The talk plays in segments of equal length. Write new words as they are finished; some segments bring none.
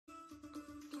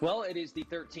Well, it is the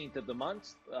 13th of the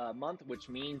month, which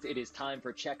means it is time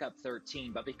for Checkup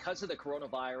 13. But because of the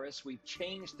coronavirus, we've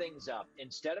changed things up.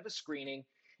 Instead of a screening,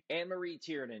 Anne Marie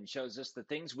Tiernan shows us the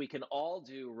things we can all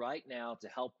do right now to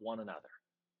help one another.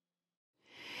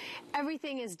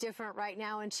 Everything is different right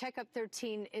now, and Checkup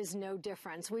 13 is no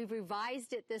difference. We've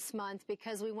revised it this month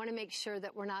because we want to make sure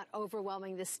that we're not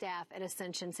overwhelming the staff at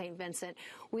Ascension St. Vincent.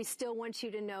 We still want you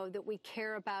to know that we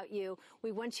care about you.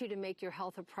 We want you to make your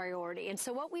health a priority. And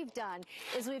so what we've done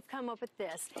is we've come up with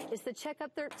this. It's the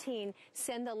Checkup 13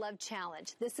 Send the Love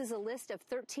Challenge. This is a list of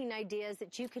 13 ideas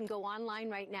that you can go online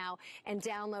right now and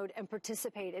download and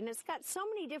participate. And it's got so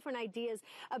many different ideas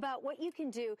about what you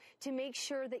can do to make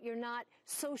sure that you're not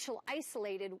social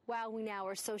isolated while we now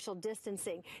are social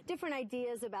distancing. Different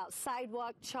ideas about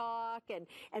sidewalk chalk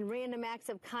and random acts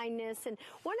of kindness. And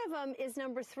one of them is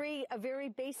number 3, a very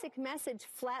basic message: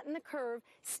 flatten the curve,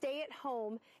 stay at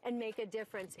home, and make a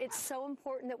difference. It's so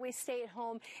important that we stay at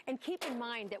home. And keep in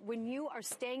mind that when you are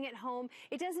staying at home,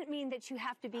 it doesn't mean that you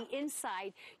have to be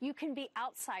inside. You can be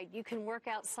outside. You can work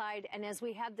outside. And as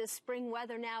we have this spring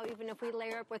weather now, even if we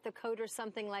layer up with a coat or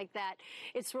something like that,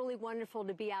 it's really wonderful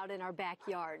to be out in our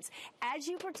backyards. As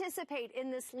you participate in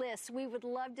this list, we would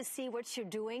love to see what you're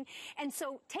doing. And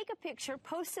so take a picture,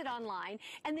 post it online,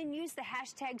 and then use the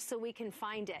hashtags so we can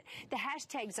find it. The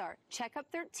hashtags are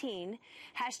Checkup13,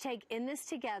 hashtag In This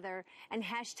Together, and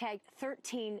hashtag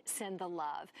 13 Send the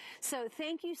Love. So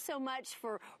thank you so much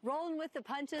for rolling with the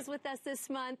punches with us this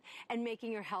month and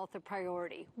making your health a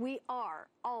priority. We are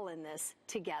all in this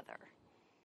together.